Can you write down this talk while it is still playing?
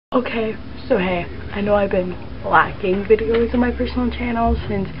Okay, so hey, I know I've been lacking videos on my personal channel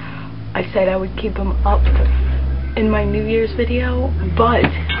since I said I would keep them up in my New Year's video, but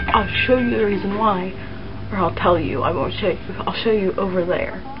I'll show you the reason why, or I'll tell you. I won't show you. I'll show you over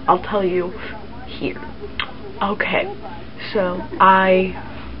there. I'll tell you here. Okay, so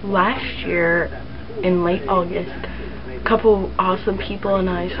last year in late August, a couple awesome people and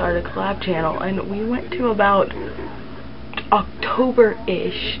I started a collab channel, and we went to about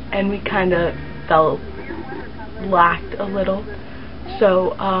October-ish, and we kind of lacked a little.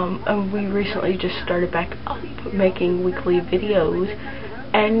 So, and we recently just started back up making weekly videos,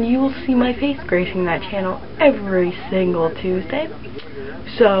 and you will see my face gracing that channel every single Tuesday.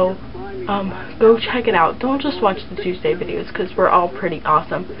 So, go check it out. Don't just watch the Tuesday videos, because we're all pretty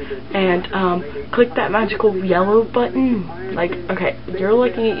awesome. And, click that magical yellow button. Like, okay, you're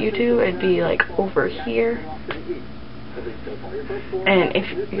looking at YouTube, it'd be like over here. And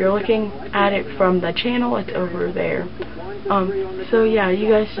if you're looking at it from the channel, it's over there. So yeah, you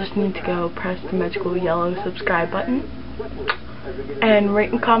guys just need to go press the magical yellow subscribe button and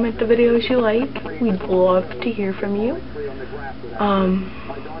rate and comment the videos you like. We'd love to hear from you.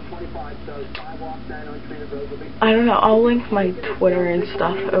 I don't know, I'll link my Twitter and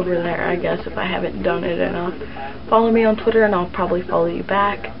stuff over there, I guess, if I haven't done it enough. Follow me on Twitter and I'll probably follow you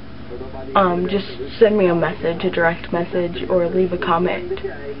back. Just send me a message, a direct message, or leave a comment,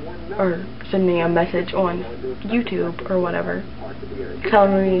 or send me a message on YouTube or whatever,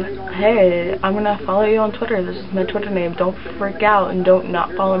 telling me, hey, I'm gonna follow you on Twitter, this is my Twitter name, don't freak out and don't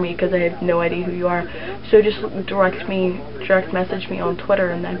not follow me because I have no idea who you are. So just direct message me on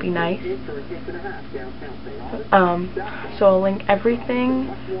Twitter, and that'd be nice. So I'll link everything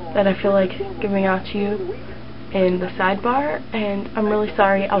that I feel like giving out to you in the sidebar, and I'm really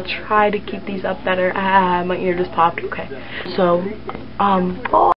sorry. I'll try to keep these up better. My ear just popped. Okay, so bye.